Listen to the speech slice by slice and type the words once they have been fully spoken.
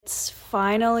It's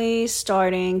finally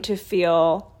starting to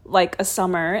feel like a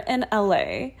summer in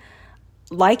LA.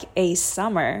 Like a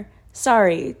summer.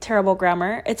 Sorry, terrible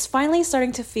grammar. It's finally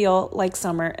starting to feel like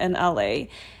summer in LA.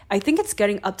 I think it's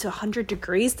getting up to 100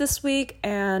 degrees this week,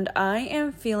 and I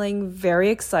am feeling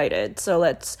very excited. So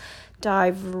let's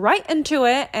dive right into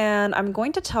it, and I'm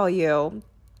going to tell you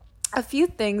a few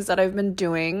things that I've been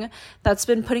doing that's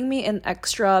been putting me in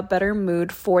extra better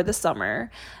mood for the summer.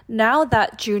 Now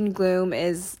that June gloom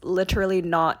is literally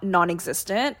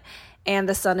non-existent and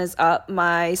the sun is up,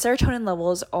 my serotonin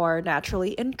levels are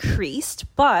naturally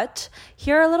increased. But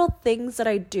here are little things that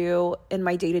I do in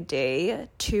my day-to-day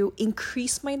to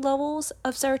increase my levels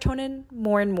of serotonin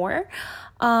more and more.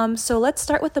 So let's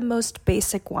start with the most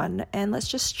basic one, and let's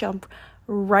just jump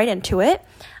right into it.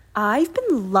 I've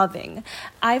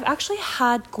actually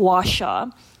had gua sha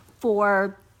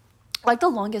for like the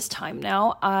longest time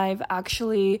now. I've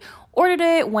actually ordered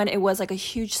it when it was like a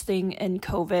huge thing in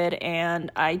COVID,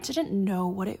 and I didn't know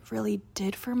what it really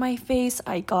did for my face.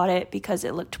 I got it because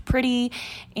it looked pretty,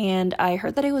 and I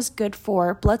heard that it was good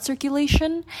for blood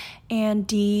circulation and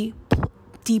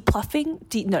depuffing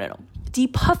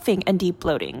and deep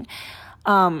bloating.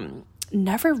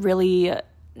 Never really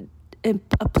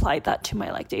applied that to my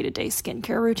like day-to-day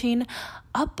skincare routine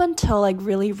up until like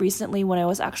really recently when I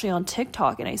was actually on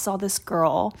TikTok and I saw this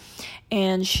girl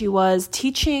and she was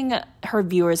teaching her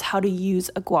viewers how to use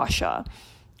a gua sha. It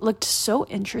looked so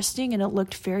interesting and it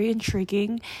looked very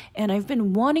intriguing, and I've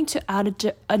been wanting to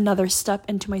add another step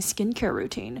into my skincare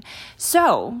routine.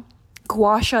 So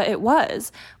gua sha it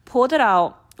was, pulled it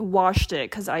out, washed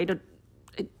it because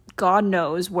God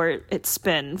knows where it's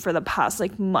been for the past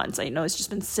like months. I know it's just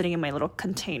been sitting in my little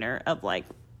container of like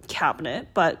cabinet,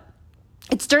 but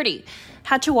it's dirty.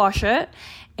 Had to wash it,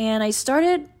 and I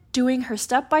started doing her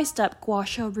step-by-step gua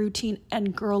sha routine,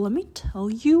 and girl, let me tell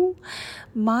you,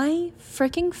 my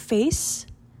freaking face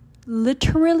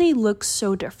literally looks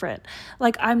so different.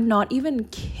 Like, I'm not even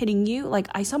kidding you. Like,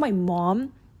 I saw my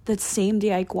mom the same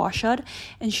day I gua sha'd,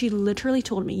 and she literally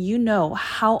told me, you know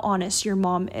how honest your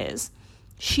mom is.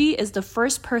 She is the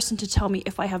first person to tell me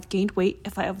if I have gained weight,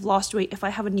 if I have lost weight, if I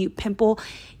have a new pimple.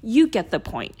 You get the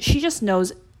point. She just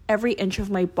knows every inch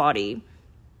of my body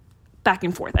back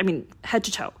and forth. I mean, head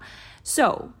to toe.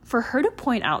 So for her to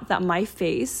point out that my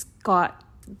face got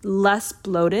less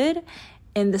bloated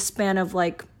in the span of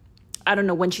like, I don't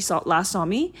know when she last saw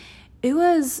me, it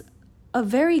was a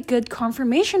very good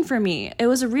confirmation for me. It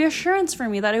was a reassurance for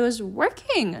me that it was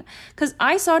working, because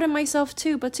I saw it in myself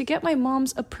too. But to get my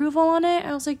mom's approval on it,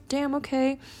 I was like, damn,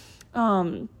 okay.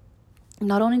 Not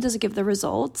only does it give the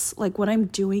results, like when I'm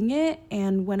doing it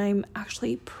and when I'm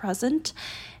actually present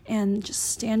and just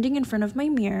standing in front of my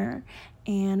mirror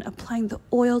and applying the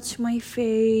oil to my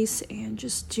face and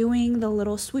just doing the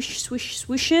little swoosh, swoosh,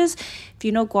 swooshes. If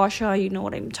you know gua sha, you know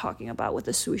what I'm talking about with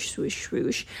the swoosh, swoosh,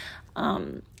 swoosh.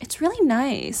 It's really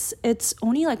nice. It's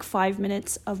only like 5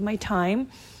 minutes of my time,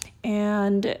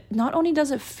 and not only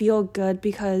does it feel good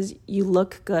because you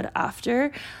look good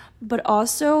after, but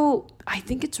also I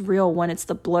think it's real when it's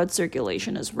the blood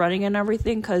circulation is running and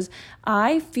everything, because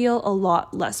I feel a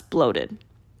lot less bloated.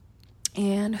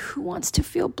 And who wants to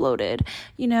feel bloated,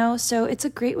 you know? So it's a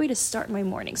great way to start my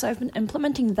morning. So I've been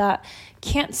implementing that.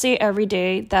 Can't say every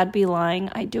day, that'd be lying.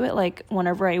 I do it like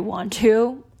whenever I want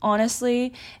to,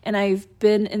 honestly, and I've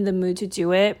been in the mood to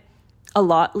do it a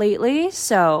lot lately.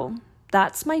 So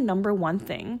that's my number one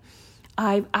thing.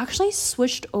 I've actually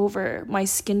switched over my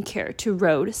skincare to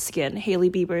Rhode Skin, Hailey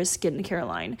Bieber's skincare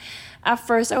line. At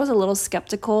first, I was a little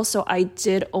skeptical, so I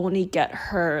did only get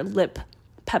her lip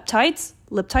peptides.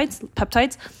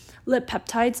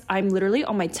 I'm literally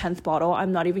on my 10th bottle.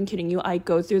 I'm not even kidding you. I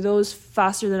go through those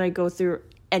faster than I go through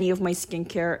any of my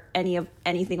skincare,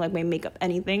 anything like my makeup,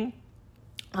 anything.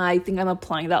 I think I'm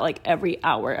applying that like every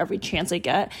hour, every chance I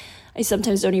get. I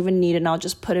sometimes don't even need it, and I'll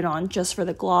just put it on just for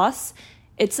the gloss.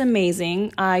 It's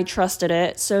amazing. I trusted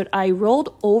it. So I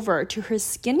rolled over to her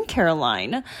skincare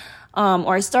line,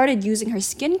 or I started using her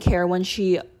skincare when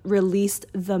she released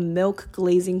the milk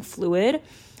glazing fluid.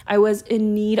 I was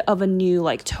in need of a new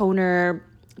like toner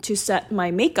to set my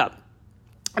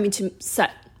to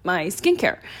set my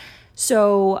skincare.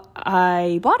 So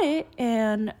I bought it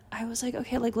and I was like,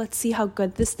 okay, like let's see how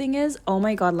good this thing is. Oh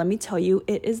my God, let me tell you,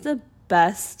 it is the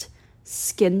best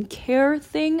skincare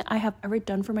thing I have ever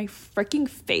done for my freaking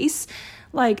face.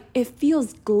 Like, it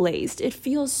feels glazed. It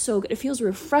feels so good. It feels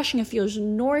refreshing. It feels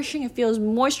nourishing. It feels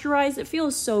moisturized. It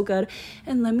feels so good.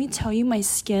 And let me tell you, my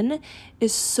skin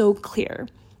is so clear.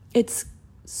 It's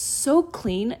so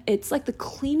clean. It's like the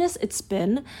cleanest it's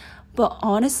been. But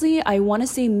honestly, I want to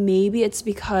say maybe it's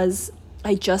because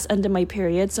I just ended my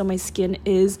period, so my skin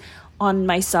is on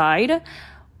my side.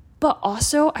 But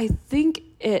also, I think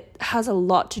it has a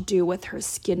lot to do with her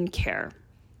skincare.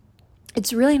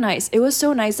 It's really nice. It was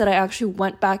so nice that I actually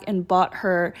went back and bought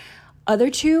her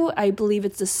other two. I believe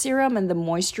it's the serum and the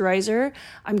moisturizer.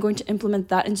 I'm going to implement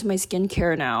that into my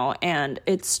skincare now, and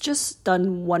it's just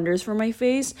done wonders for my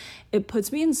face. It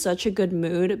puts me in such a good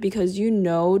mood because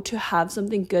to have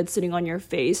something good sitting on your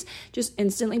face just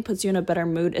instantly puts you in a better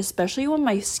mood, especially when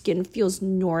my skin feels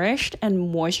nourished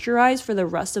and moisturized for the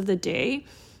rest of the day.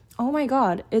 Oh my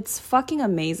god, it's fucking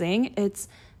amazing. It's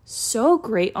so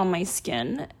great on my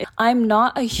skin. I'm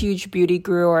not a huge beauty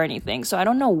guru or anything, so I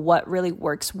don't know what really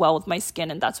works well with my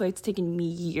skin, and that's why it's taken me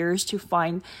years to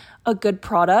find a good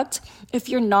product. If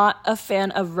you're not a fan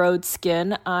of Rhode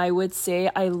Skin, I would say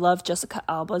I love Jessica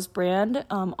Alba's brand,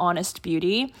 Honest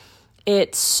Beauty.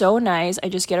 It's so nice. I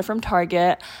just get it from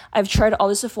Target. I've tried all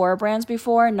the Sephora brands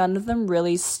before. None of them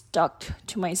really stuck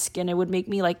to my skin. It would make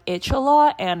me itch a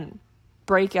lot and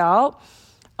break out.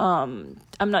 I'm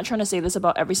not trying to say this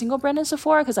about every single brand in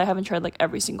Sephora because I haven't tried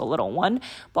every single little one,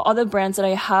 but all the brands that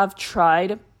I have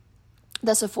tried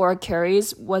that Sephora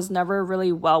carries was never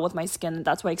really well with my skin, and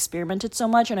that's why I experimented so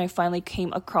much, and I finally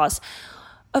came across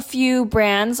a few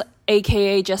brands,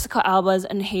 aka Jessica Alba's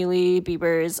and Hailey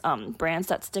Bieber's brands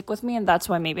that stick with me, and that's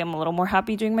why maybe I'm a little more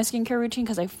happy doing my skincare routine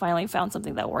because I finally found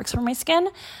something that works for my skin.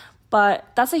 But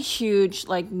that's a huge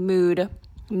mood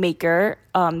maker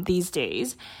these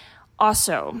days.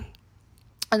 Also,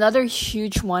 another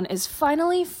huge one is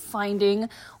finally finding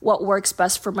what works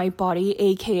best for my body,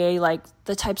 aka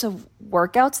the types of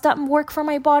workouts that work for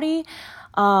my body.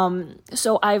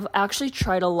 So I've actually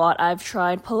tried a lot. I've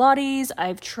tried Pilates,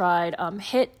 I've tried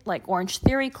HIIT, Orange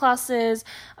Theory classes.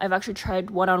 I've actually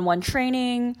tried one-on-one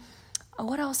training.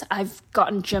 What else? I've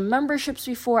gotten gym memberships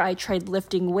before. I tried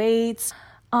lifting weights.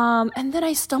 And then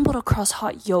I stumbled across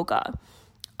hot yoga.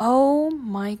 Oh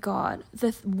my god,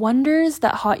 the wonders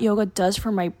that hot yoga does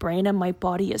for my brain and my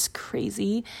body is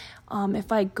crazy.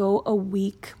 If I go a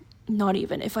week, not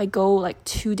even, if I go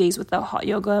 2 days without hot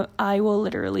yoga, I will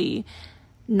literally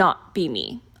not be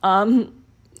me.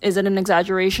 Is it an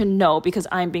exaggeration? No, because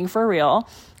I'm being for real.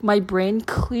 My brain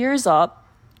clears up,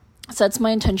 sets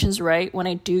my intentions right when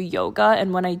I do yoga,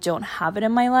 and when I don't have it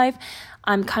in my life,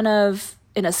 I'm kind of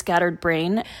in a scattered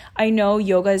brain. I know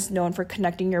yoga is known for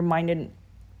connecting your mind and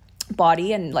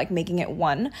body and making it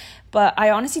one, but I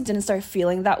honestly didn't start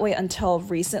feeling that way until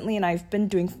recently, and I've been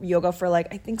doing yoga for I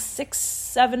think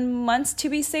 6-7 months to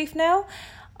be safe now,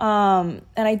 and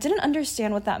I didn't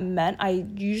understand what that meant. I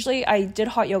did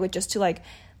hot yoga just to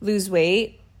lose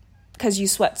weight because you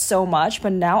sweat so much,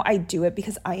 but now I do it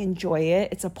because I enjoy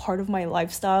it. It's a part of my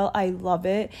lifestyle. I love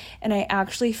it, and I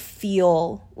actually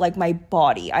feel my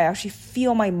body. I actually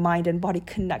feel my mind and body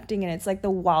connecting, and it's the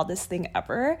wildest thing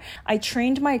ever. I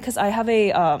trained because I have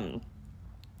a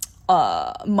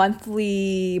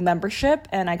monthly membership,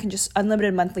 and I can just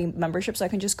unlimited monthly membership, so I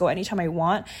can just go anytime I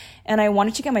want, and I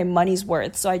wanted to get my money's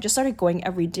worth, so I just started going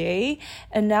every day,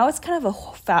 and now it's kind of a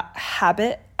fat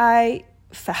habit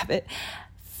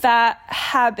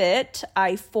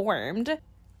I formed.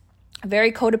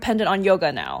 Very codependent on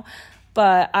yoga now,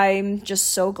 but I'm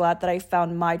just so glad that I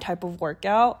found my type of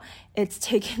workout. It's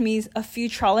taken me a few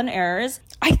trial and errors.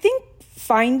 I think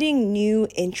finding new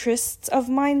interests of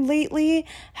mine lately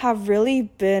have really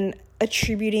been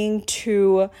attributing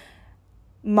to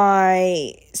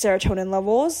my serotonin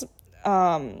levels.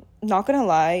 Not gonna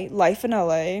lie, life in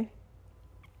LA,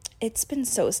 it's been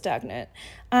so stagnant.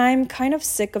 I'm kind of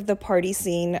sick of the party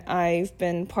scene. I've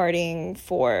been partying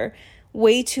for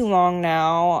way too long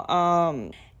now.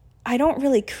 I don't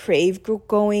really crave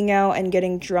going out and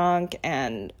getting drunk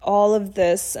and all of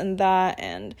this and that,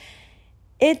 and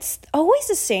it's always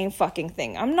the same fucking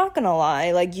thing. I'm not gonna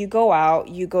lie. You go out,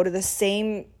 you go to the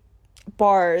same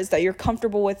bars that you're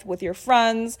comfortable with your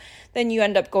friends, then you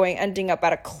ending up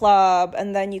at a club,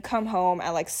 and then you come home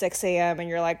at 6 a.m. and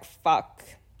you're fuck.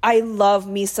 I love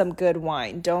me some good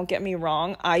wine, don't get me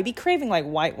wrong. I be craving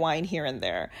white wine here and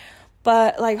there,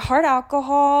 but hard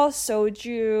alcohol,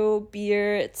 soju,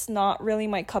 beer, it's not really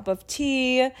my cup of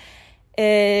tea.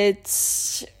 I'll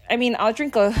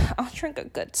drink a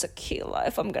good tequila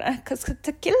if I'm gonna, because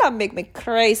tequila make me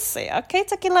crazy, okay?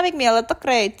 Tequila make me a little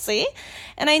crazy,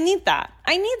 and I need that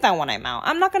when I'm out.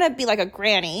 I'm not gonna be like a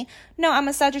granny. No, I'm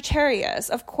a Sagittarius.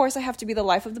 Of course I have to be the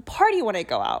life of the party when I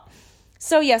go out.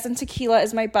 So yes, and tequila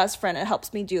is my best friend. It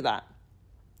helps me do that.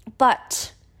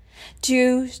 But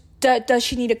does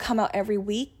she need to come out every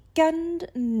weekend?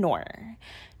 No,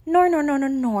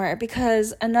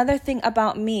 because another thing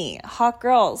about me, hot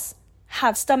girls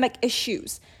have stomach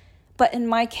issues. But in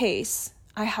my case,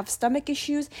 I have stomach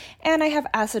issues and I have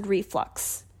acid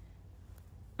reflux.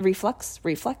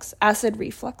 Acid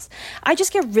reflux. I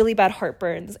just get really bad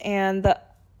heartburns, and the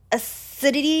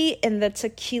acidity in the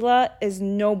tequila is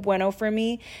no bueno for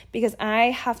me because I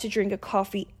have to drink a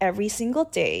coffee every single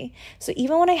day. So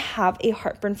even when I have a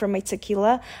heartburn from my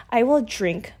tequila, I will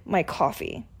drink my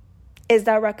coffee. Is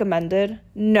that recommended?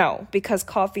 No, because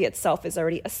coffee itself is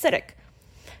already acidic.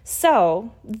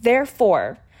 So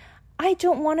therefore, I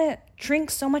don't want to drink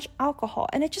so much alcohol,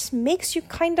 and it just makes you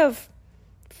kind of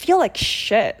feel like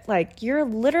shit. Like, you're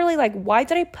literally like, why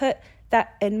did I put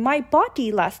that in my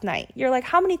body last night? You're like,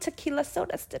 how many tequila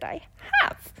sodas did I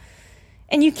have?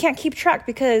 And you can't keep track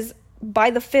because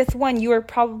by the 5th one, you were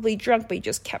probably drunk, but you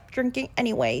just kept drinking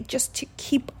anyway, just to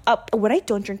keep up. When I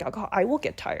don't drink alcohol, I will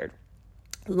get tired.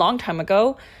 Long time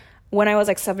ago, when I was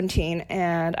like 17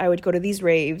 and I would go to these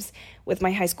raves with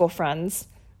my high school friends,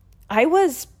 I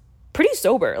was pretty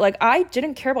sober. Like, I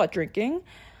didn't care about drinking.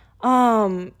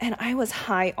 And I was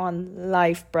high on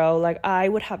life, bro. Like, I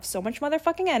would have so much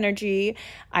motherfucking energy.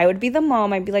 I would be the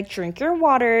mom. I'd be like, drink your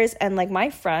waters. And like, my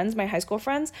friends, my high school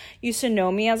friends, used to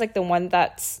know me as like the one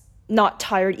that's not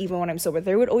tired even when I'm sober.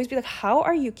 They would always be like, how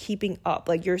are you keeping up?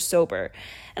 Like, you're sober.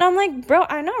 And I'm like, bro,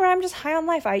 I know, right? I'm just high on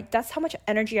life. That's how much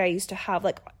energy I used to have.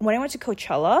 Like, when I went to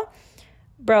Coachella,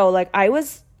 bro, like, I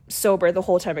was sober the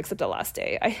whole time except the last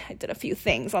day. I did a few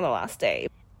things on the last day.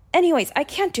 Anyways, I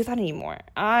can't do that anymore.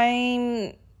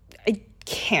 I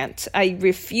can't. I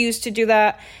refuse to do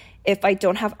that. If I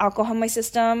don't have alcohol in my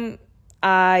system,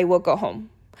 I will go home.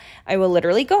 I will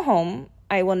literally go home.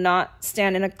 I will not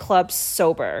stand in a club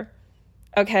sober.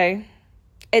 Okay?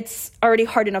 It's already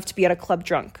hard enough to be at a club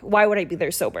drunk. Why would I be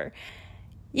there sober?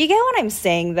 You get what I'm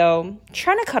saying, though?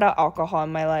 Trying to cut out alcohol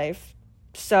in my life.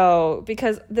 So,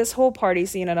 because this whole party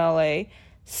scene in LA,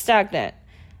 stagnant.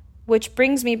 Which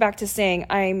brings me back to saying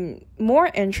I'm more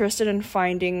interested in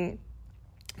finding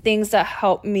things that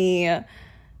help me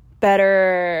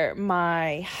better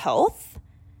my health.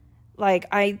 Like,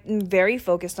 I'm very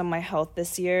focused on my health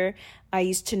this year. I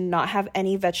used to not have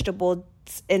any vegetables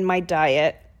in my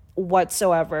diet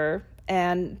whatsoever.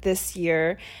 And this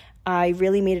year, I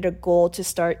really made it a goal to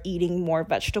start eating more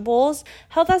vegetables.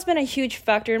 Health has been a huge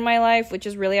factor in my life, which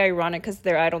is really ironic because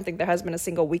I don't think there has been a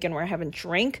single weekend where I haven't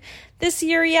drank this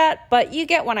year yet, but you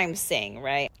get what I'm saying,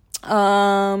 right?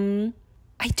 I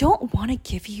don't want to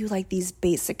give you like these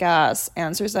basic ass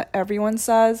answers that everyone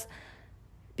says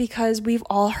because we've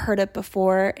all heard it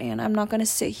before, and I'm not going to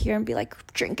sit here and be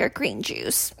like, drink your green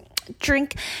juice.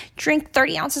 Drink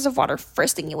 30 ounces of water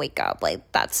first thing you wake up.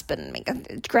 Like, that's been making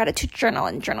a gratitude journal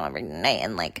and journal every night,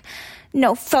 and like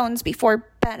no phones before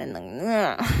bed, and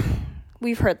like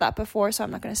we've heard that before, so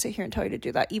I'm not going to sit here and tell you to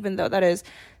do that, even though that is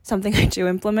something I do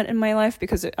implement in my life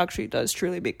because it actually does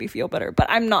truly make me feel better. But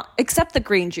I'm not, except the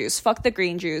green juice. Fuck the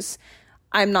green juice.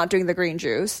 I'm not doing the green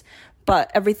juice,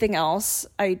 but everything else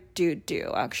I do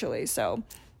actually. So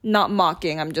not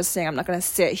mocking, I'm just saying I'm not going to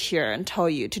sit here and tell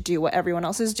you to do what everyone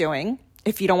else is doing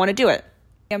if you don't want to do it.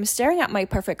 I'm staring at my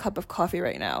perfect cup of coffee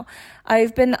right now.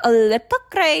 I've been a little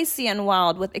crazy and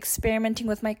wild with experimenting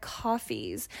with my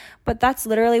coffees, but that's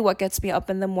literally what gets me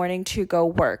up in the morning to go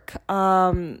work.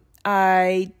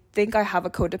 I think I have a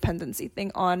codependency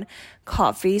thing on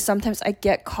coffee. Sometimes I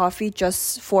get coffee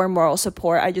just for moral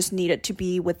support. I just need it to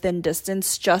be within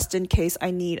distance just in case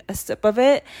I need a sip of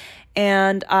it.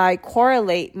 And I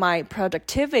correlate my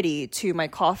productivity to my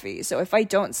coffee. So if I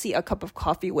don't see a cup of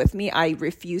coffee with me, I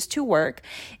refuse to work.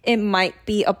 It might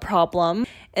be a problem.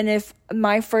 And if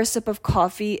my first sip of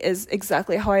coffee is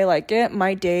exactly how I like it,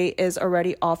 my day is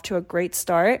already off to a great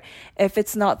start. If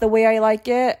it's not the way I like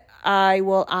it, I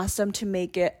will ask them to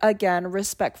make it again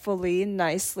respectfully,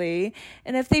 nicely.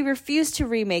 And if they refuse to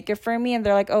remake it for me and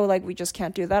they're like, oh, like, we just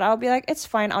can't do that, I'll be like, it's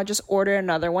fine. I'll just order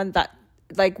another one that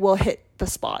like will hit the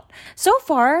spot. So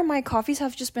far, my coffees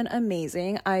have just been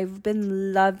amazing. I've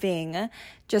been loving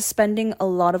just spending a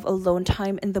lot of alone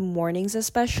time in the mornings,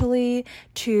 especially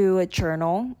to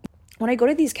journal. When I go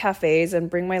to these cafes and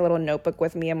bring my little notebook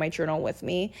with me and my journal with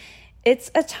me,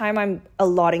 it's a time I'm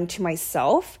allotting to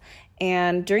myself.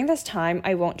 And during this time,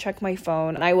 I won't check my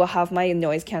phone, and I will have my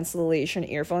noise cancellation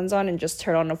earphones on and just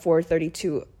turn on a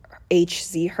 432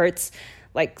 hertz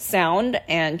like sound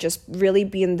and just really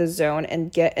be in the zone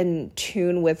and get in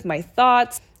tune with my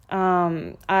thoughts.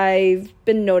 I've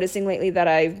been noticing lately that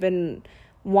I've been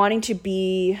wanting to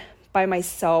be by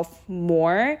myself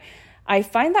more. I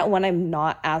find that when I'm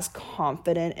not as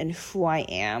confident in who I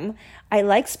am, I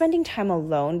like spending time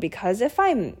alone, because if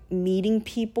I'm meeting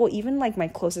people, even like my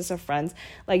closest of friends,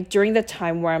 like during the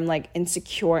time where I'm like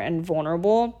insecure and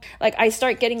vulnerable, like I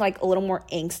start getting like a little more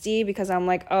angsty, because I'm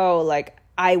like, oh, like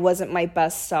I wasn't my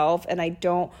best self and I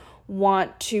don't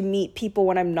want to meet people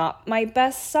when I'm not my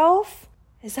best self.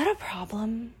 Is that a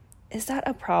problem?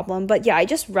 But yeah,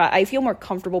 I feel more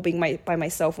comfortable being by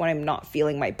myself when I'm not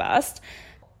feeling my best.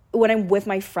 When I'm with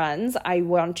my friends, I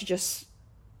want to just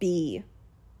be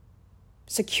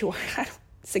secure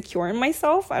in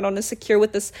myself. I don't know, secure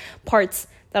with this parts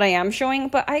that I am showing,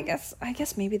 but I guess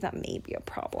maybe that may be a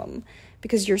problem,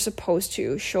 because you're supposed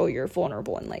to show your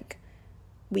vulnerable and like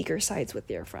weaker sides with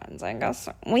your friends. I guess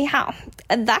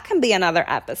and that can be another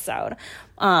episode,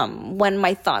 when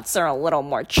my thoughts are a little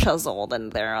more chiseled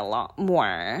and they're a lot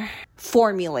more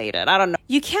formulated. I don't know.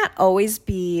 You can't always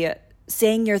be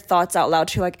saying your thoughts out loud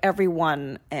to like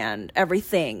everyone and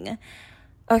everything.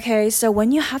 Okay, so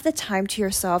when you have the time to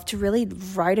yourself to really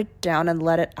write it down and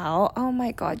let it out, oh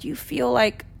my God, you feel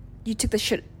like you took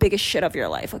the biggest shit of your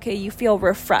life, okay? You feel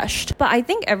refreshed. But I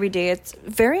think every day it's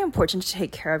very important to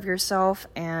take care of yourself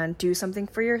and do something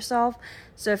for yourself.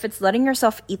 So if it's letting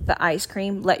yourself eat the ice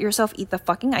cream, let yourself eat the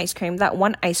fucking ice cream. That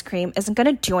one ice cream isn't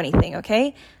gonna do anything,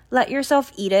 okay? Let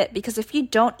yourself eat it, because if you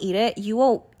don't eat it, you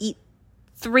will eat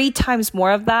 3 times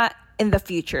more of that in the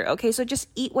future, okay? So just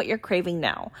eat what you're craving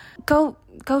now. Go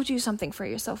do something for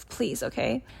yourself, please,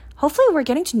 okay? Hopefully we're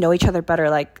getting to know each other better,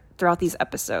 like, throughout these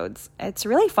episodes. It's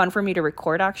really fun for me to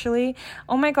record, actually.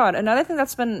 Oh my God, another thing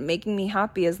that's been making me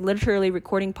happy is literally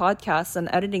recording podcasts and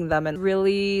editing them and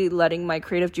really letting my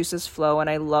creative juices flow. And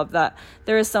I love that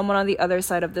there is someone on the other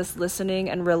side of this listening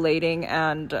and relating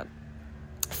and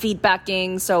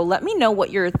feedbacking. So let me know what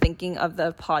you're thinking of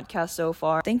the podcast so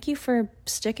far. Thank you for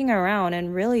sticking around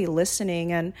and really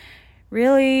listening and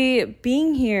really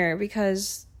being here,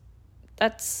 because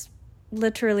that's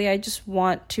literally, I just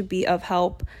want to be of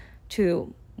help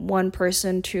to one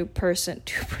person, two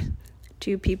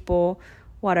people,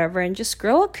 whatever, and just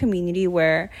grow a community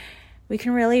where we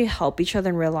can really help each other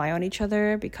and rely on each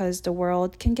other, because the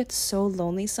world can get so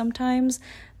lonely sometimes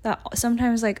that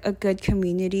sometimes like a good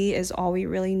community is all we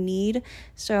really need.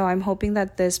 So I'm hoping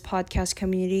that this podcast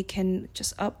community can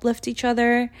just uplift each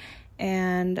other,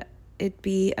 and it'd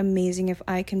be amazing if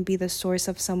I can be the source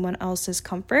of someone else's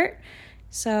comfort.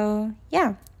 So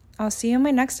yeah, I'll see you in my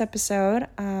next episode.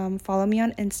 Follow me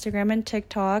on Instagram and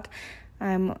TikTok.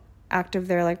 I'm active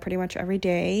there like pretty much every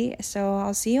day. So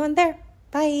I'll see you in there.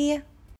 Bye.